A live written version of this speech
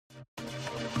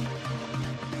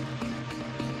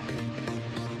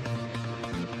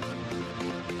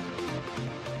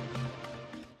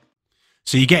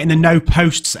So you're getting a no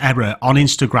posts error on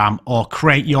Instagram or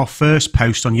create your first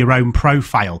post on your own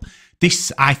profile.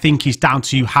 This, I think, is down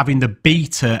to you having the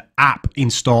beta app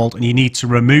installed and you need to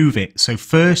remove it. So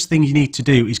first thing you need to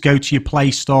do is go to your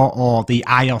Play Store or the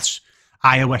iOS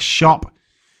shop.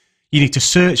 You need to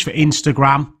search for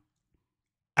Instagram,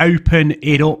 open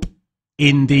it up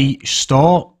in the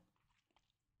store,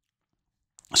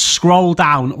 scroll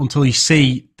down until you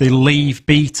see the leave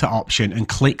beta option and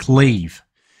click leave.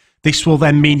 This will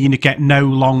then mean you no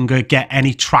longer get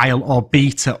any trial or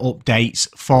beta updates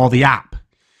for the app.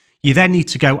 You then need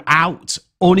to go out,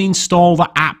 uninstall the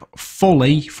app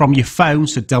fully from your phone,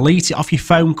 so delete it off your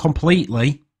phone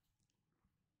completely.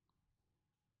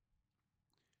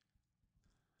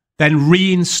 Then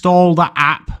reinstall the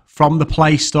app from the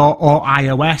Play Store or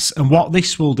iOS, and what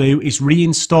this will do is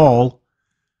reinstall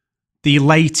the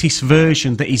latest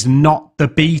version that is not the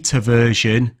beta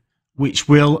version, which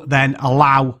will then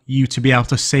allow you to be able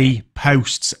to see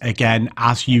posts again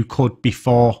as you could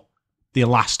before the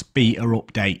last beta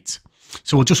update.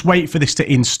 So we'll just wait for this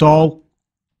to install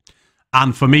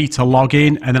and for me to log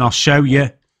in, and then I'll show you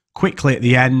quickly at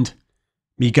the end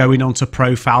me going onto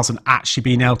profiles and actually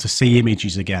being able to see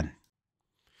images again.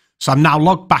 So I'm now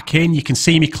logged back in. You can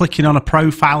see me clicking on a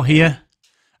profile here,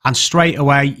 and straight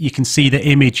away you can see the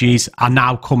images are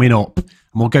now coming up.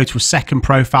 And we'll go to a second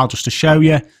profile just to show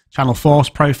you. Channel 4's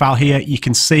profile here. You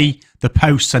can see the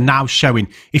posts are now showing.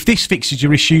 If this fixes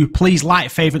your issue, please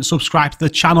like, favourite and subscribe to the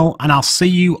channel, and I'll see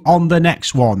you on the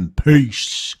next one.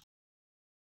 Peace.